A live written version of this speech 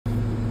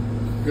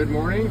Good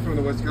morning from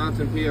the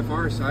Wisconsin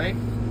PFR site.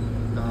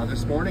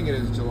 This morning it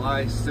is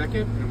July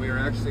 2nd and we are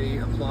actually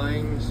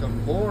applying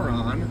some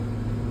boron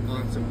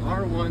on some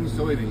R1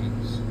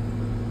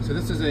 soybeans. So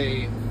this is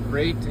a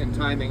rate and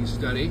timing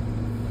study.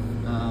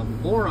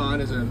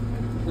 Boron is an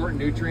important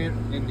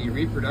nutrient in the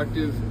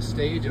reproductive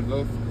stage of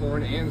both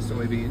corn and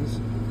soybeans.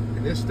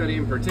 And this study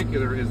in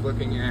particular is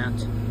looking at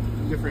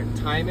different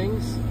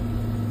timings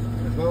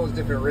as well as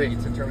different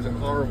rates in terms of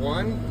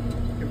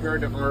R1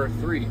 compared to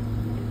R3.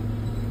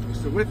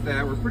 So with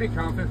that, we're pretty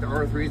confident that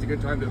R3 is a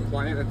good time to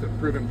apply it. That's a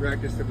proven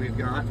practice that we've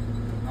got.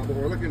 What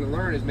we're looking to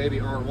learn is maybe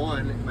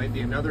R1 might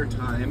be another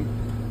time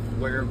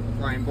where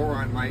applying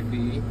boron might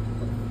be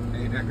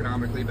an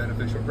economically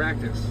beneficial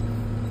practice.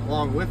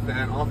 Along with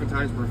that,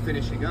 oftentimes we're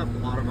finishing up a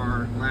lot of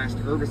our last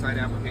herbicide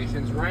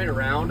applications right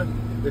around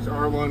this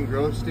R1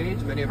 growth stage.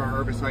 Many of our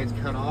herbicides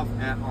cut off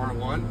at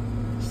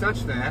R1,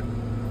 such that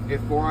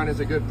if boron is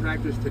a good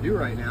practice to do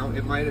right now,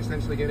 it might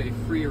essentially get a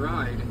free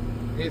ride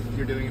if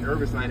you're doing an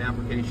herbicide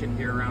application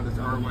here around this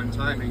R1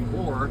 timing,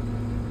 or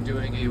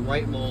doing a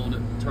white mold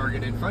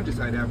targeted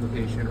fungicide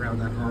application around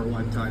that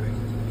R1 timing.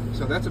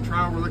 So that's a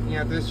trial we're looking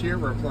at this year.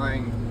 We're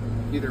applying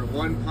either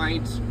 1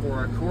 pint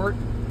or a quart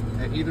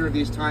at either of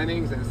these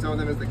timings, and some of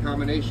them is the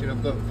combination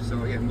of both.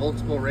 So again,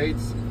 multiple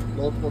rates,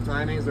 multiple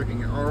timings,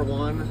 looking at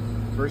R1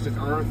 versus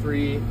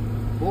R3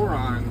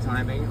 boron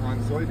timing on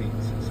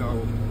soybeans.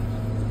 So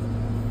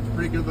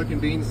pretty good looking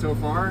beans so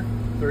far.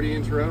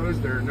 30-inch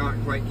rows. They're not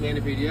quite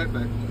canopied yet,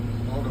 but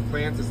all the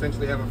plants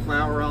essentially have a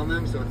flower on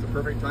them, so it's a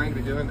perfect time to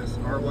be doing this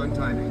R1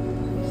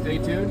 timing. Stay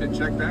tuned and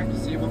check back to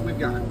see what we've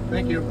got.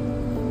 Thank you.